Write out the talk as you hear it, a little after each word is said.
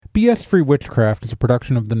BS Free Witchcraft is a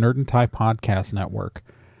production of the Nerd and Tie Podcast Network.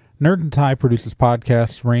 Nerd and Tie produces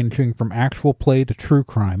podcasts ranging from actual play to true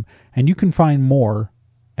crime, and you can find more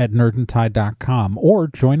at nerdandtie.com or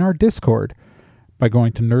join our Discord by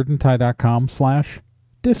going to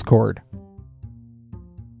nerdandtie.com/Discord.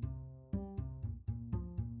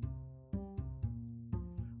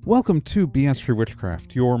 Welcome to BS Free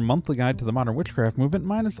Witchcraft, your monthly guide to the modern witchcraft movement,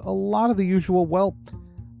 minus a lot of the usual,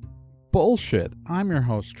 bullshit. I'm your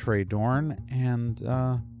host, Trey Dorn, and,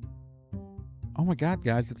 oh my god,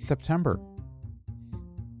 guys, it's September.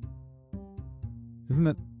 Isn't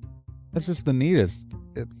it? That's just the neatest.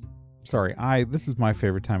 This is my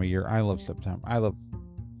favorite time of year. I love September. I love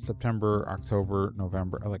September, October,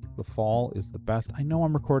 November. The fall is the best. I know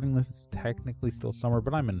I'm recording this. It's technically still summer,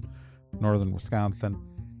 but I'm in northern Wisconsin.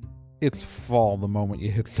 It's fall the moment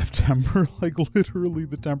you hit September. Literally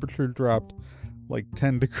the temperature dropped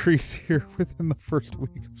 10 degrees here within the first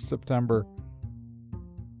week of September.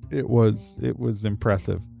 It was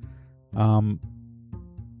impressive. But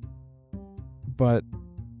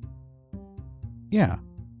yeah,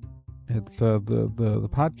 it's the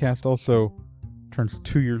podcast also turns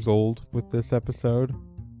 2 years old with this episode.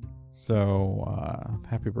 So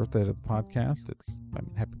happy birthday to the podcast.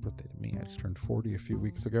 Happy birthday to me. I just turned 40 a few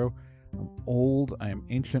weeks ago. I'm old, I am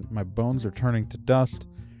ancient, my bones are turning to dust,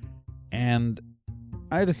 and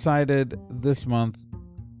I decided this month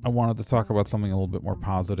I wanted to talk about something a little bit more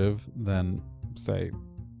positive than,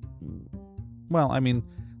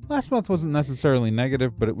 last month wasn't necessarily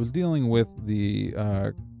negative, but it was dealing with the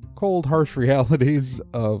cold, harsh realities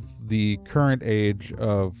of the current age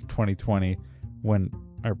of 2020 when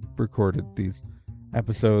I recorded these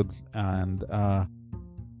episodes. And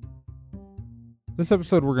this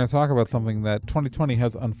episode we're going to talk about something that 2020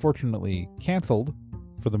 has unfortunately canceled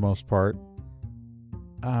for the most part.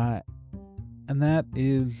 And that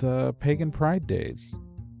is Pagan Pride Days.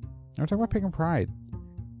 We're talking about Pagan Pride.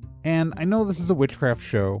 And I know this is a witchcraft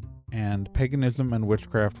show, and paganism and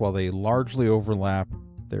witchcraft, while they largely overlap,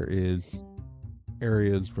 there is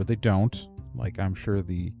areas where they don't. I'm sure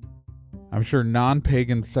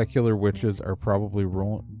non-pagan secular witches are probably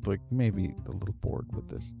maybe a little bored with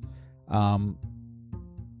this.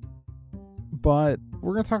 But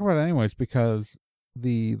we're going to talk about it anyways, because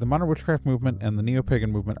the modern witchcraft movement and the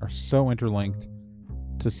neo-pagan movement are so interlinked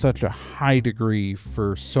to such a high degree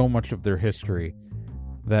for so much of their history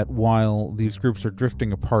that while these groups are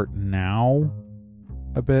drifting apart now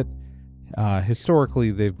a bit,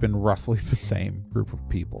 historically they've been roughly the same group of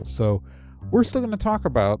people. So we're still going to talk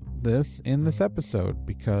about this in this episode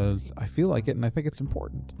because I feel like it and I think it's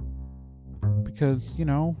important. Because,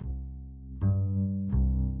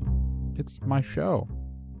 it's my show.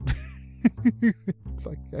 It's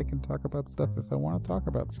I can talk about stuff if I want to talk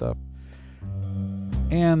about stuff.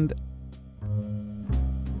 And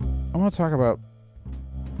I want to talk about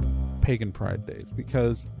Pagan Pride Days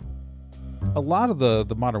because a lot of the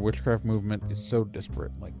modern witchcraft movement is so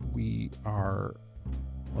disparate. We are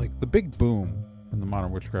the big boom in the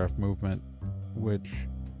modern witchcraft movement, which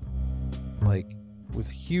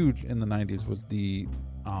was huge in the 90s, was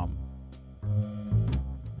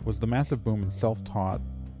the massive boom in self-taught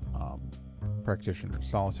practitioners,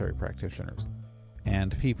 solitary practitioners,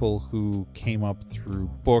 and people who came up through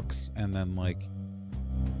books and then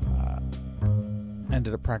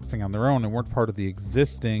ended up practicing on their own and weren't part of the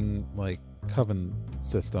existing coven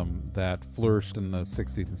system that flourished in the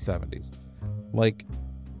 60s and 70s.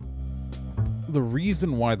 The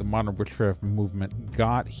reason why the modern witchcraft movement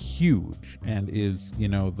got huge and is,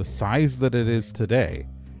 the size that it is today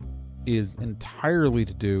is entirely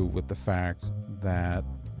to do with the fact that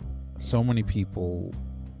so many people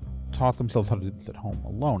taught themselves how to do this at home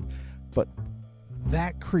alone. But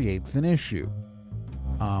that creates an issue.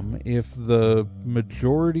 If the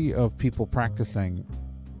majority of people practicing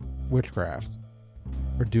witchcraft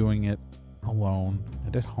are doing it alone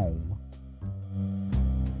and at home,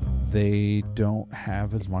 they don't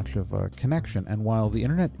have as much of a connection. And while the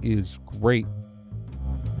internet is great,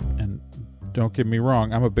 and don't get me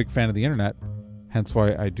wrong, I'm a big fan of the internet, hence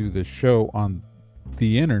why I do this show on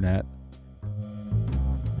the internet,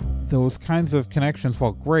 those kinds of connections,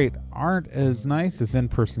 while great, aren't as nice as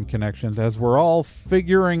in-person connections, as we're all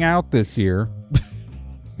figuring out this year.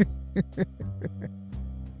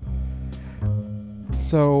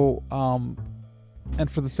 So, and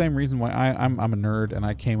for the same reason why I'm a nerd and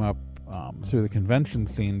I came up through the convention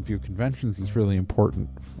scene, view conventions is really important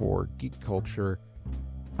for geek culture.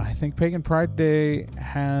 I think Pagan Pride Day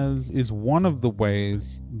is one of the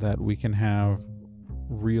ways that we can have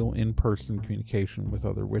real in-person communication with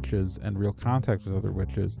other witches and real contact with other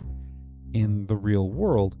witches in the real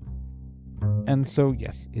world. And so,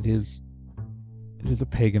 yes, it is a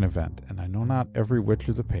pagan event, and I know not every witch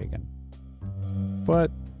is a pagan,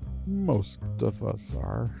 but most of us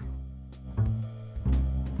are.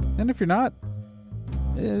 And if you're not,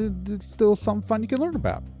 it's still something fun you can learn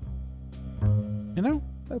about. You know,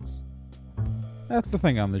 that's the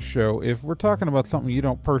thing on this show. If we're talking about something you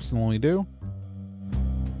don't personally do,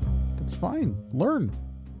 that's fine. Learn.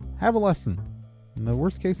 Have a lesson. And the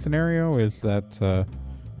worst case scenario is that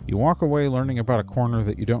you walk away learning about a corner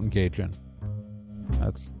that you don't engage in.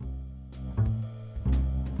 That's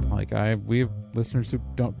like we have listeners who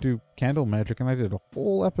don't do candle magic, and I did a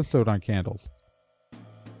whole episode on candles.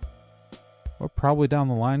 We're probably down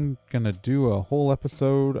the line gonna do a whole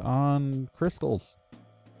episode on crystals.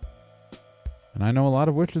 And I know a lot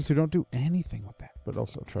of witches who don't do anything with that, but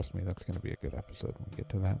also trust me, that's gonna be a good episode when we get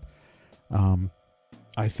to that.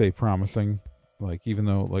 I say promising, like, even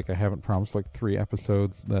though like I haven't promised like 3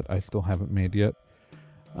 episodes that I still haven't made yet.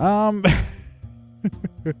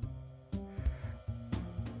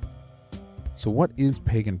 So what is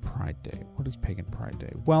Pagan Pride Day? What is Pagan Pride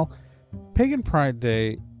Day? Well, Pagan Pride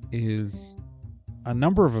Day is a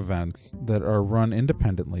number of events that are run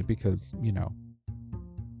independently because, you know,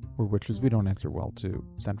 we're witches. We don't answer well to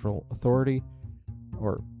central authority,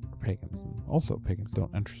 or pagans. And also, pagans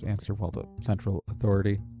don't answer well to central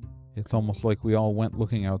authority. It's almost like we all went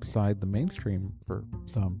looking outside the mainstream for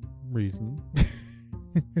some reason.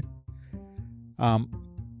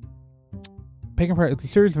 Pagan Pride, it's a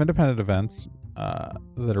series of independent events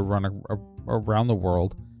that are run around the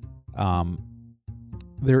world.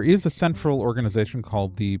 There is a central organization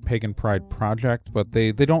called the Pagan Pride Project, but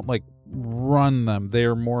they don't like run them. They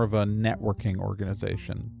are more of a networking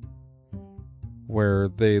organization where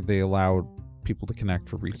they allow people to connect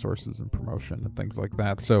for resources and promotion and things like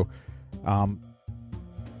that. So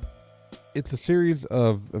it's a series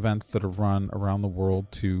of events that are run around the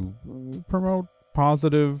world to promote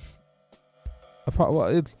positive. Well,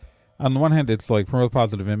 it's on the one hand, it's like promote a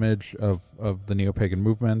positive image of the neo-pagan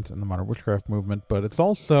movement and the modern witchcraft movement, but it's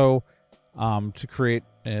also to create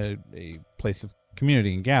a place of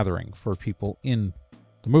community and gathering for people in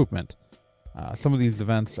the movement. Some of these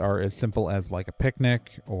events are as simple as like a picnic,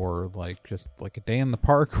 or like just like a day in the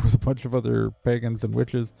park with a bunch of other pagans and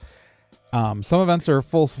witches. Some events are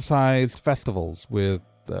full-sized festivals with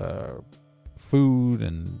food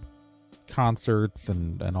and concerts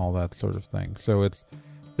and all that sort of thing. So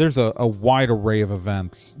there's a wide array of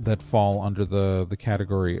events that fall under the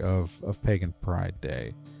category of Pagan Pride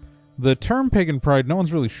Day. The term Pagan Pride, no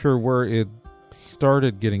one's really sure where it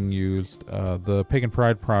started getting used. The Pagan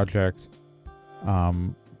Pride Project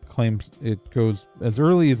claims it goes as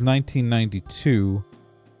early as 1992.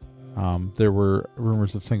 There were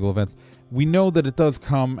rumors of single events. We know that it does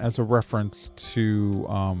come as a reference to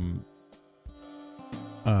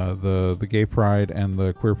the gay pride and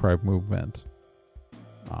the queer pride movement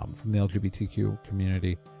from the LGBTQ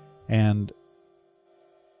community, and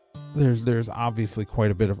there's obviously quite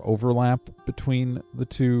a bit of overlap between the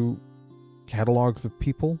two catalogs of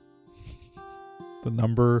people. The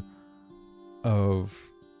number of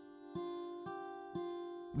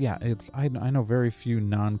I know very few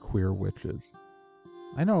non-queer witches.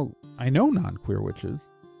 I know non-queer witches.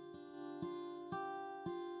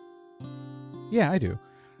 Yeah, I do.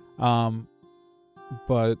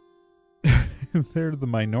 But they're the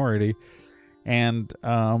minority. And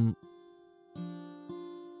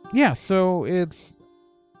so it's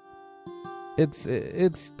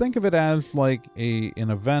think of it as like an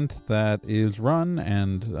event that is run,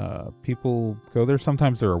 and people go there.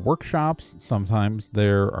 Sometimes there are workshops, sometimes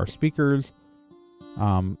there are speakers.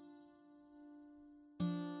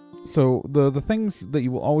 So the things that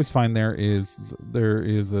you will always find there is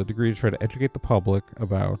a degree to try to educate the public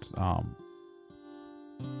about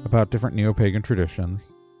different neo-pagan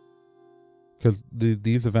traditions, because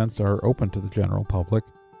these events are open to the general public.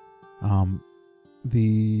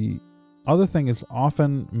 The other thing is,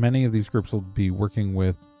 often many of these groups will be working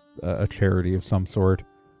with a charity of some sort,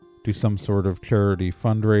 do some sort of charity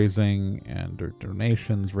fundraising and or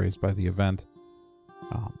donations raised by the event.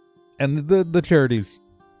 And the charities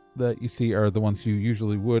that you see are the ones you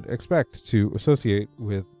usually would expect to associate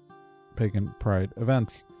with Pagan Pride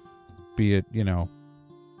events, be it,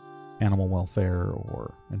 animal welfare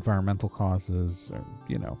or environmental causes,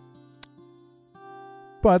 or,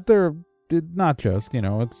 But they're not just,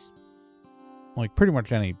 it's like pretty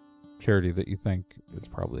much any charity that you think is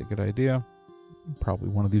probably a good idea. Probably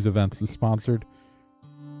one of these events is sponsored.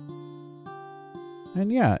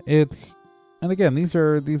 And yeah, and again, these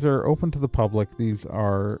are open to the public. These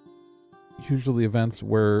are, usually events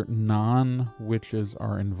where non-witches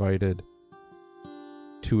are invited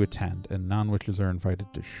to attend, and non-witches are invited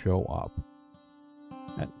to show up.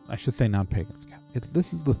 And I should say non-pagans.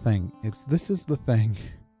 This is the thing.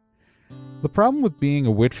 The problem with being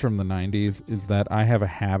a witch from the 90s is that I have a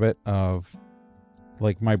habit of,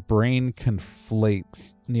 like, my brain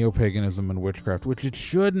conflates neo-paganism and witchcraft, which it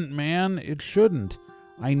shouldn't, man. It shouldn't.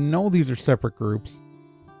 I know these are separate groups.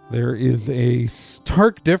 There is a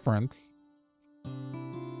stark difference.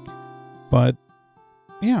 But,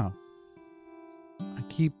 yeah. I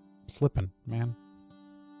keep slipping, man.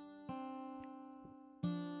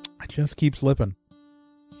 I just keep slipping.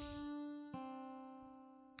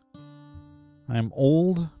 I'm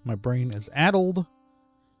old, my brain is addled,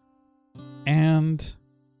 and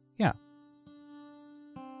yeah.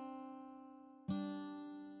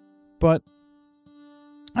 But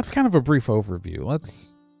that's kind of a brief overview.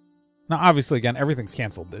 Now, obviously, again, everything's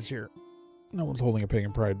canceled this year. No one's holding a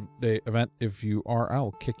Pagan Pride Day event. If you are,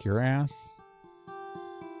 I'll kick your ass.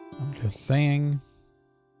 I'm just saying.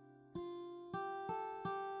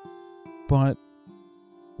 But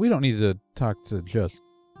we don't need to talk to just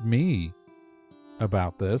me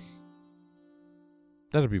about this.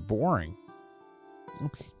 That'd be boring.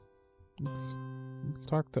 Let's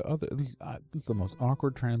talk to other. This is the most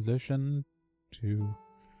awkward transition to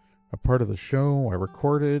a part of the show I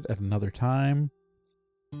recorded at another time,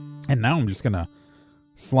 and now I'm just gonna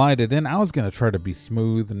slide it in. I was gonna try to be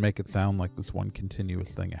smooth and make it sound like this one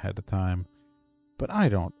continuous thing ahead of time, but I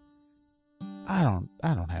don't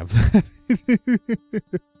have that.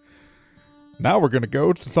 Now we're going to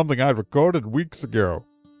go to something I recorded weeks ago.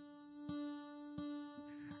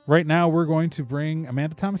 Right now we're going to bring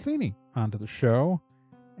Amanda Tomasini onto the show.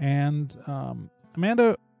 And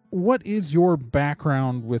Amanda, what is your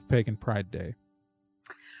background with Pagan Pride Day?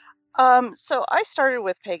 So I started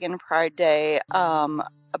with Pagan Pride Day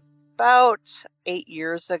about 8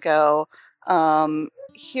 years ago.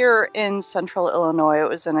 Here in Central Illinois, it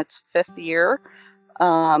was in its 5th year.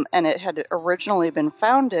 And it had originally been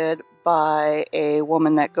founded by a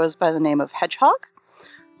woman that goes by the name of Hedgehog.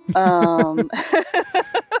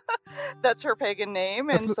 That's her pagan name,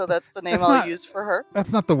 and so that's the name I'll use for her.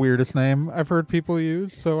 That's not the weirdest name I've heard people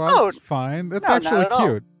use, so it's fine. It's actually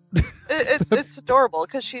cute. It's adorable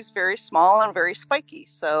because she's very small and very spiky,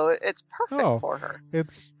 so it's perfect for her.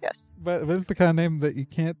 Yes, but it's the kind of name that you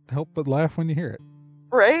can't help but laugh when you hear it.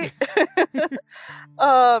 Right?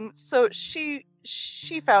 So she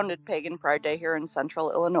founded Pagan Pride Day here in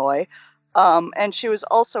Central Illinois, and she was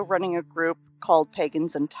also running a group called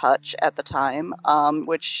Pagans in Touch at the time,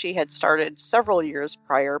 which she had started several years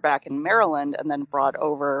prior back in Maryland and then brought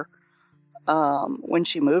over when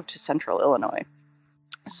she moved to Central Illinois.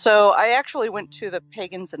 So I actually went to the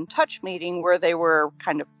Pagans in Touch meeting where they were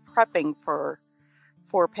kind of prepping for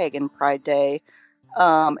Pagan Pride Day,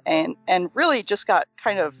 and really just got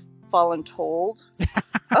kind of voluntold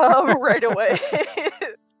right away.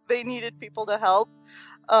 They needed people to help,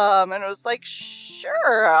 and I was like,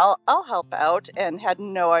 sure, I'll help out, and had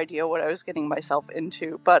no idea what I was getting myself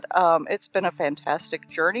into. But it's been a fantastic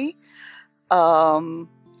journey. A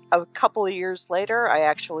couple of years later, I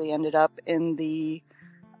actually ended up in the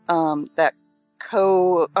that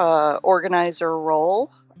co-organizer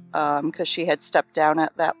role, because she had stepped down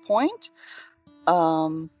at that point.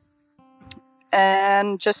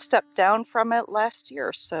 And just stepped down from it last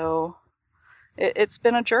year. So it's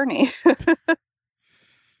been a journey.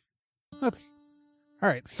 That's all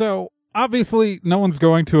right. So obviously no one's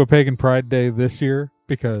going to a Pagan Pride Day this year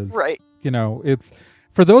because, right. It's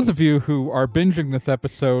for those of you who are binging this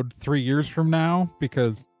episode 3 years from now,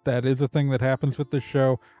 because that is a thing that happens with this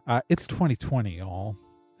show. It's 2020, y'all.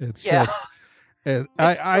 It's just,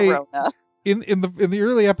 Corona. In the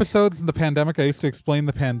early episodes in the pandemic, I used to explain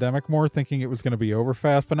the pandemic more, thinking it was going to be over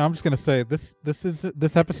fast. But now I'm just going to say this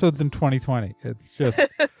episode's in 2020. It's just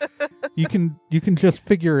you can just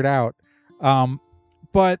figure it out.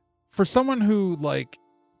 But for someone who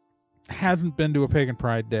hasn't been to a Pagan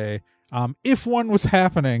Pride Day, if one was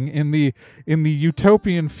happening in the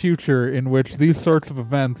utopian future in which these sorts of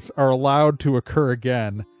events are allowed to occur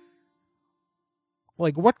again.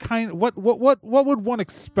 What would one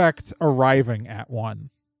expect arriving at one?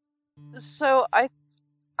 So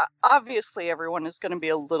obviously everyone is going to be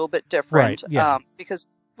a little bit different, right, yeah. Because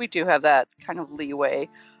we do have that kind of leeway.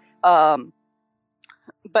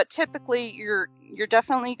 But typically you're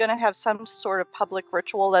definitely going to have some sort of public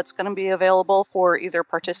ritual that's going to be available for either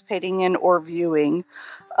participating in or viewing.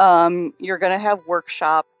 You're going to have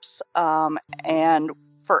workshops, and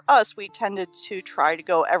for us, we tended to try to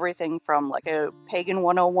go everything from like a Pagan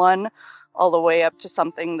 101 all the way up to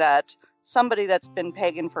something that somebody that's been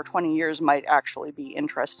pagan for 20 years might actually be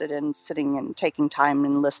interested in sitting and taking time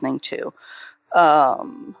and listening to.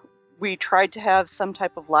 We tried to have some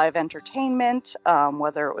type of live entertainment,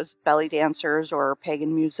 whether it was belly dancers or a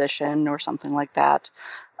pagan musician or something like that.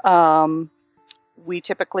 We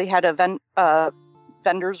typically had a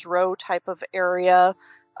vendor's row type of area.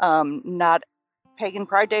 Not Pagan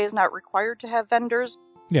Pride Day is not required to have vendors.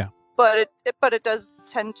 Yeah. But it does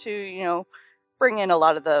tend to, bring in a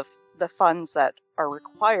lot of the funds that are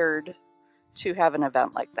required to have an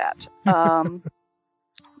event like that.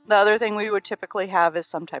 The other thing we would typically have is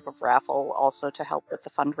some type of raffle also to help with the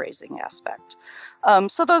fundraising aspect.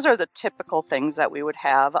 So those are the typical things that we would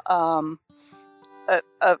have.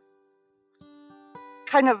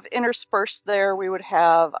 Kind of interspersed there, we would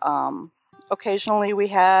have occasionally we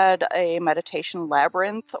had a meditation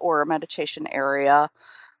labyrinth or a meditation area.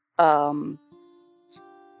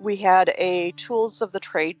 We had a tools of the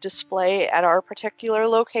trade display at our particular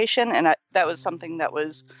location, and that was something that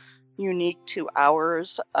was unique to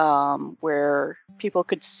ours, where people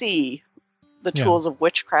could see the tools of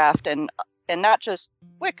witchcraft and not just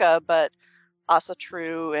Wicca, but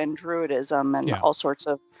Asatru and Druidism and all sorts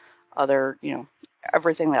of other,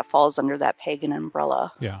 everything that falls under that pagan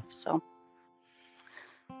umbrella. Yeah. So.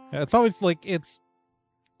 Yeah, it's always like it's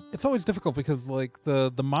always difficult because like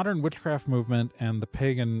the modern witchcraft movement and the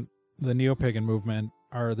neo-pagan movement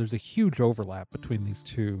there's a huge overlap between these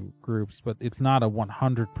two groups, but it's not a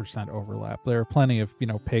 100% overlap. There are plenty of,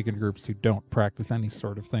 pagan groups who don't practice any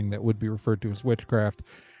sort of thing that would be referred to as witchcraft.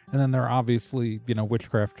 And then there are obviously,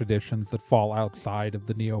 witchcraft traditions that fall outside of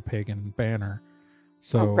the neo-pagan banner.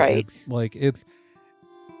 So it's like, it's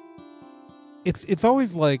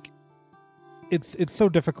always like, it's so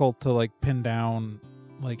difficult to like pin down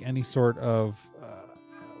like any sort of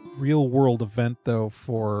real world event though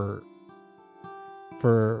for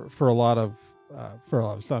a lot of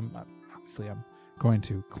some. Obviously I'm going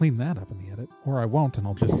to clean that up in the edit, or I won't, and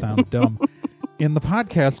I'll just sound dumb in the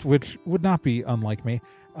podcast, which would not be unlike me.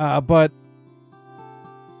 But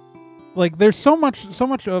like there's so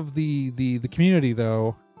much of the community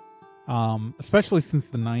though, especially since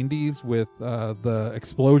the 90s with the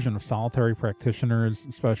explosion of solitary practitioners,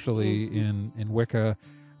 especially in Wicca,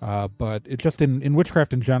 but it just in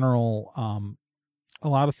witchcraft in general. A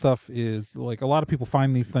lot of stuff is like a lot of people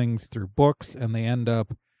find these things through books, and they end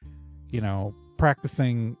up,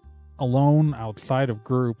 practicing alone outside of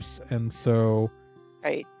groups. And so,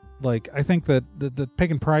 like, I think that the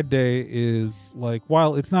Pagan Pride Day is like,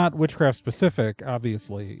 while it's not witchcraft specific,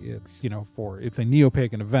 obviously it's, it's a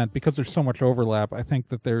neo-pagan event because there's so much overlap. I think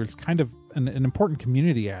that there's kind of an important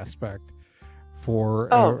community aspect for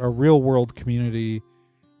a real world community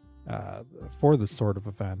for this sort of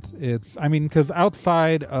event. Because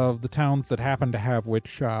outside of the towns that happen to have witch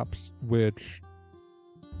shops, which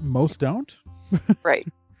most don't, right?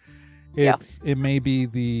 It may be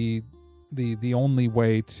the only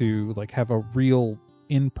way to like have a real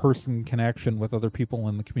in-person connection with other people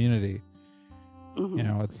in the community.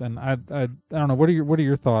 And I don't know. What are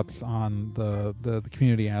your thoughts on the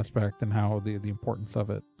community aspect and how the importance of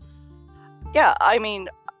it? Yeah,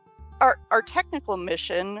 Our technical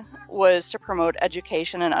mission was to promote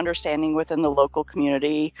education and understanding within the local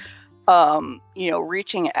community,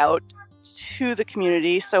 reaching out to the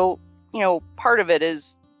community. So, part of it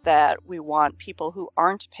is that we want people who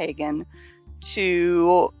aren't pagan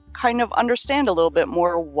to kind of understand a little bit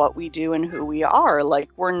more what we do and who we are. Like,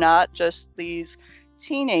 we're not just these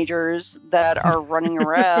teenagers that are running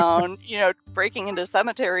around, breaking into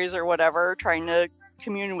cemeteries or whatever, trying to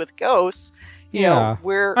commune with ghosts.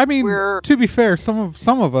 We're to be fair, some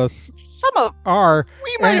of us are.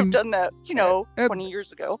 We might have done that, 20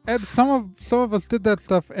 years ago. And some of us did that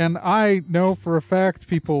stuff, and I know for a fact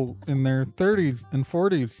people in their 30s and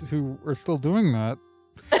 40s who are still doing that.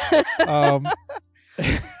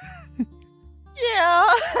 Yeah.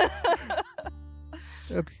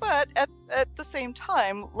 But at the same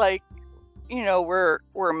time, like, we're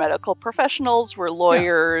medical professionals, we're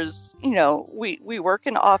lawyers, we work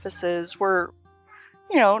in offices, we're,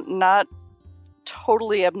 not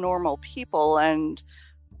totally abnormal people. And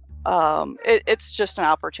it's just an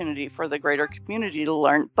opportunity for the greater community to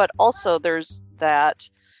learn. But also there's that,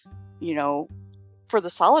 for the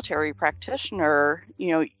solitary practitioner,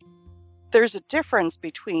 there's a difference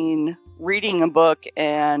between reading a book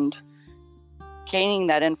and gaining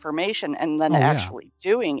that information and then actually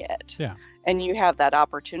doing it. Yeah. And you have that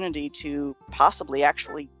opportunity to possibly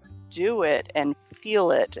actually do it and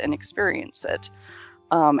feel it and experience it.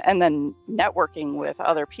 And then networking with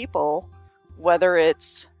other people, whether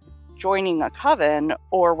it's joining a coven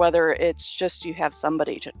or whether it's just you have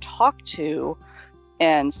somebody to talk to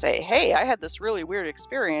and say, hey, I had this really weird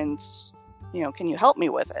experience, can you help me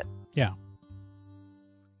with it? Yeah.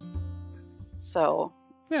 So.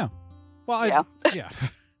 Yeah. Well, yeah.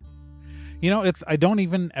 I don't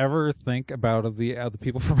even ever think about the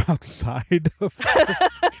people from outside of the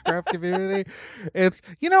witchcraft community. It's,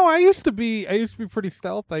 I used to be pretty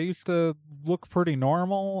stealth. I used to look pretty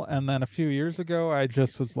normal. And then a few years ago, I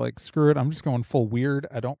just was like, screw it. I'm just going full weird.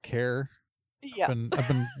 I don't care. Yeah. I've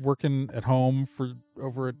been working at home I've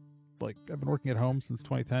been working at home since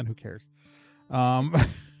 2010. Who cares? I'm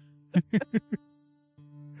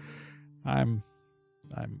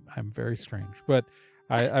very strange, but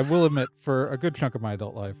I will admit, for a good chunk of my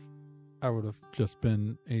adult life, I would have just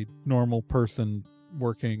been a normal person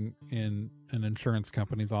working in an insurance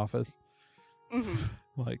company's office. Mm-hmm.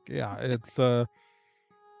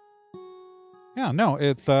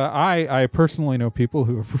 I personally know people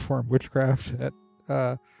who have performed witchcraft at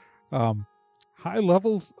high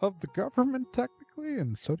levels of the government, technically,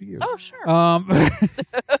 and so do you. Oh, sure. I'm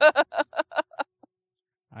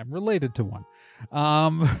related to one.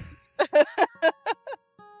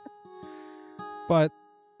 But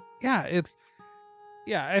yeah, I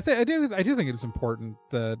do think it's important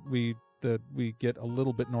that we get a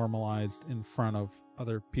little bit normalized in front of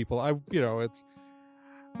other people.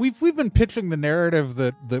 We've been pitching the narrative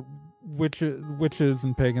that witches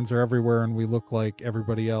and pagans are everywhere and we look like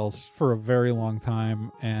everybody else for a very long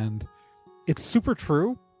time, and it's super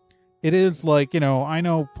true. It is like, I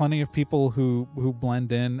know plenty of people who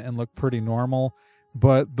blend in and look pretty normal,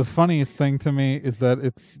 but the funniest thing to me is that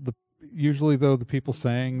it's usually though the people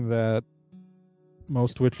saying that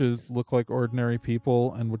most witches look like ordinary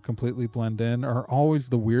people and would completely blend in are always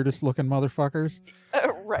the weirdest looking motherfuckers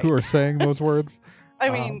right. who are saying those words. I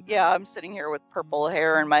mean, I'm sitting here with purple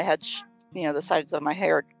hair and my head, the sides of my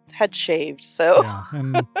head shaved. So yeah,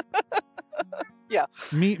 and yeah,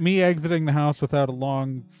 me exiting the house without a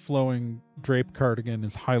long flowing drape cardigan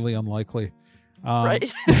is highly unlikely.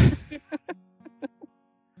 Right.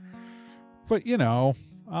 But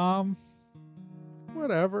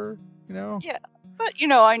whatever, Yeah, but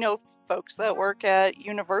I know folks that work at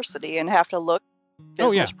university and have to look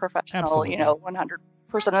business professional, absolutely. 100%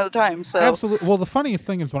 of the time. So absolutely. Well, the funniest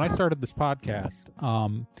thing is when I started this podcast,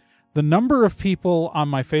 the number of people on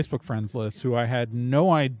my Facebook friends list who I had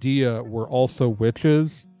no idea were also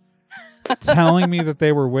witches telling me that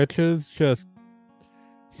they were witches just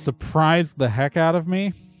surprised the heck out of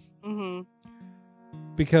me. Mm-hmm.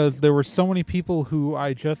 Because there were so many people who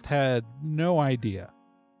I just had no idea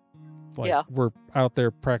were out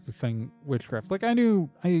there practicing witchcraft. Like I knew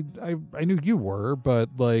you were, but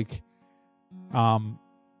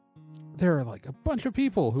there are like a bunch of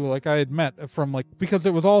people who I had met from because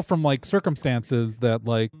it was all from circumstances that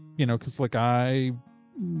because I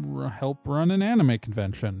help run an anime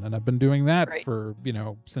convention and I've been doing that for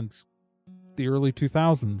since the early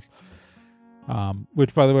 2000s.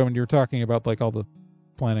 Which, by the way, when you were talking about all the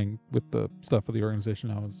planning with the stuff with the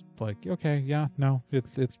organization, I was like, okay, yeah, no,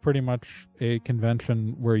 it's pretty much a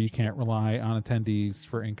convention where you can't rely on attendees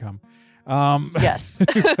for income. Yes.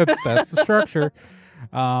 that's the structure.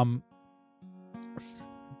 But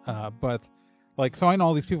so I know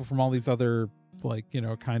all these people from all these other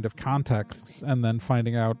kind of contexts, and then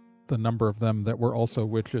finding out the number of them that were also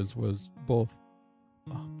witches was both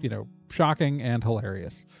shocking and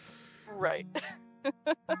hilarious. Right.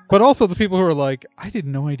 But also the people who are like, I had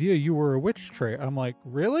no idea you were a witch trait. I'm like,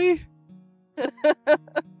 really?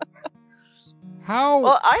 How?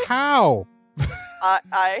 Well, how?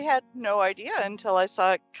 I had no idea until I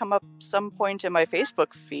saw it come up some point in my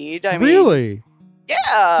Facebook feed. Really?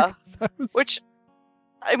 Yeah. Which,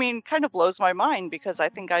 kind of blows my mind because I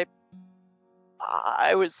think I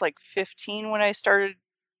was 15 when I started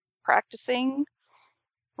practicing,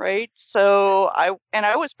 right? So I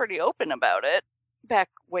was pretty open about it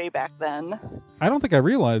way back then. I don't think I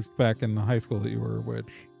realized back in high school that you were a witch.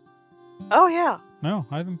 Oh yeah. No,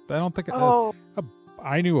 I don't think. Oh.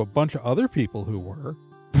 I knew a bunch of other people who were.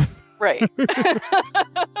 Right.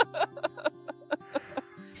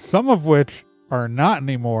 Some of which are not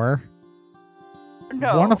anymore.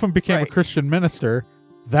 No. One of them became a Christian minister.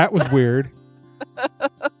 That was weird.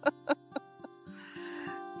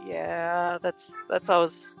 Yeah, that's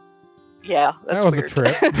always. Yeah, that's that was weird. A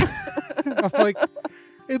trip. I'm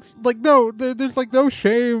it's no, there's no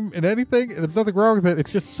shame in anything, and there's nothing wrong with it.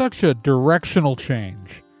 It's just such a directional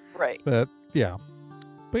change. Right. That, yeah.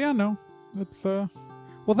 But yeah, no, it's, well,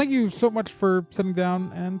 thank you so much for sitting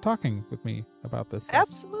down and talking with me about this stuff.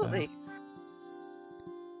 Absolutely.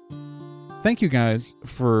 thank you guys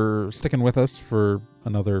for sticking with us for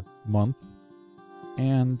another month.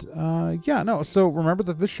 And so remember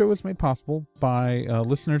that this show is made possible by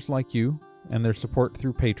listeners like you and their support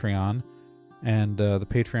through Patreon. And the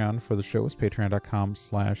Patreon for the show is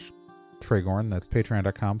patreon.com/Tregorn. That's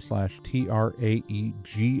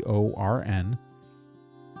patreon.com/TRAEGORN.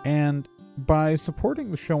 And by supporting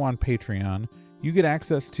the show on Patreon, you get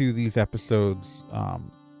access to these episodes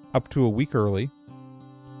up to a week early.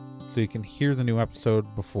 So you can hear the new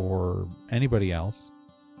episode before anybody else.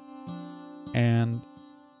 And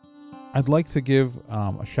I'd like to give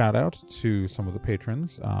a shout out to some of the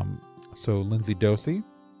patrons. So Lindsay Dosey,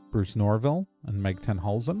 Bruce Norville, and Meg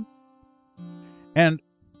Tenhulzen. And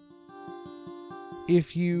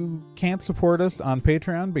if you can't support us on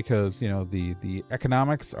Patreon because, the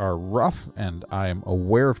economics are rough and I am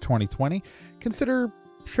aware of 2020, consider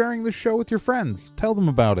sharing the show with your friends. Tell them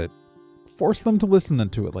about it. Force them to listen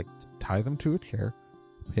to it. Like, tie them to a chair,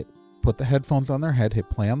 put the headphones on their head, hit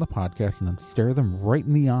play on the podcast, and then stare them right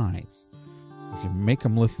in the eyes as you make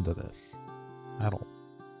them listen to this.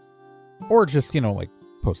 Or just,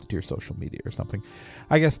 post it to your social media or something.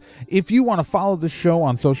 I guess if you want to follow the show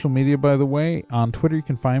on social media, by the way, on Twitter you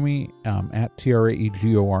can find me at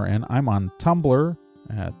TRAEGORN. I'm on Tumblr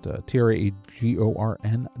at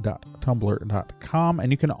TRAEGORN.tumblr.com,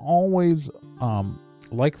 and you can always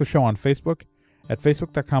like the show on Facebook at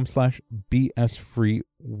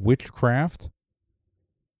facebook.com/BSFreeWitchcraft.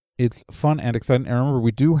 It's fun and exciting. And remember,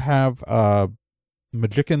 we do have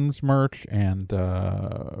Magicians merch and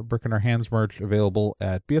Brick in Our Hands merch available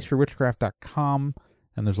at bsfreewitchcraft.com,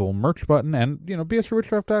 and there's a little merch button. And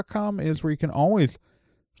bsfreewitchcraft.com is where you can always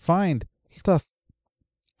find stuff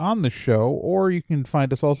on the show, or you can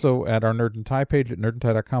find us also at our Nerd and Tie page at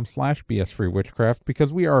nerdandtie.com/bsfreewitchcraft,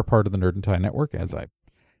 because we are a part of the Nerd and Tie network, as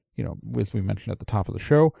we mentioned at the top of the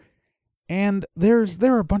show. And there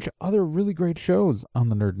are a bunch of other really great shows on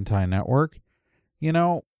the Nerd and Tie network.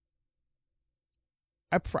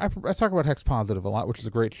 I talk about Hex Positive a lot, which is a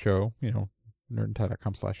great show,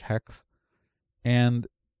 nerdandtie.com/hex. And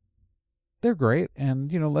they're great.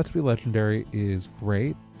 And, Let's Be Legendary is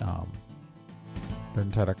great.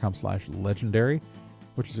 nerdandtie.com/legendary,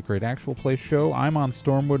 which is a great actual play show. I'm on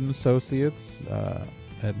Stormwood and Associates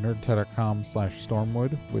at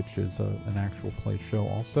nerdandtie.com/Stormwood, which is an actual play show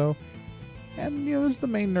also. And, there's the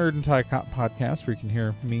main Nerd and Tie podcast where you can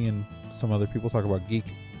hear me and some other people talk about geek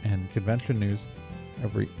and convention news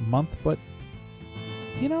every month. But,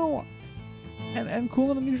 and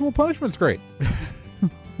Cool and Unusual Punishment's great.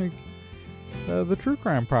 The True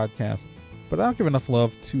Crime podcast. But I don't give enough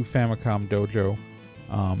love to Famicom Dojo,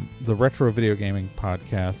 the retro video gaming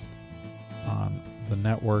podcast on the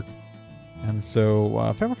network. And so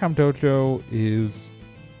Famicom Dojo is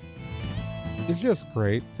just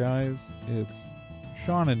great, guys. It's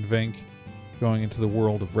Sean and Vink going into the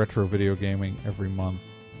world of retro video gaming every month.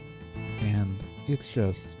 And it's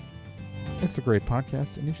a great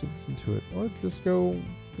podcast, and you should listen to it. Or just go,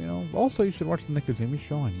 also you should watch the Nick Azumi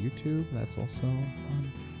show on YouTube. That's also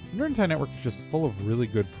on Nerd and Tie Network. Is just full of really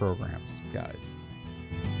good programs, guys.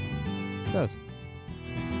 Just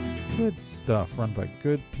good stuff run by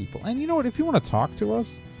good people. And you know what? If you want to talk to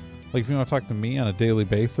us, like if you want to talk to me on a daily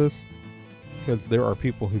basis, because there are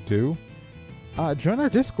people who do, join our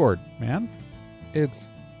Discord, man.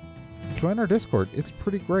 Join our Discord. It's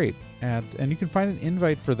pretty great. And you can find an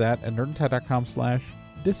invite for that at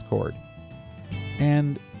nerdandtie.com/Discord.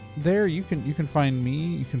 And there you can find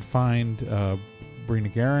me. You can find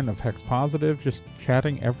Brina Guerin of Hex Positive just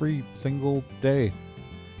chatting every single day.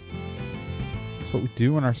 That's what we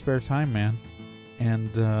do in our spare time, man.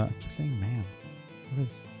 And I keep saying man.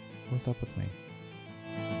 What's up with me?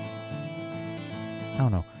 I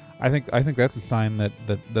don't know. I think that's a sign that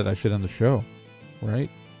I should end the show, right?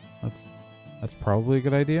 That's probably a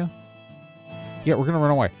good idea. Yeah, we're gonna run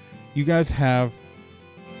away. You guys have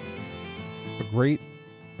a great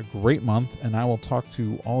month, and I will talk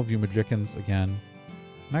to all of you Magicians again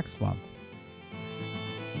next month.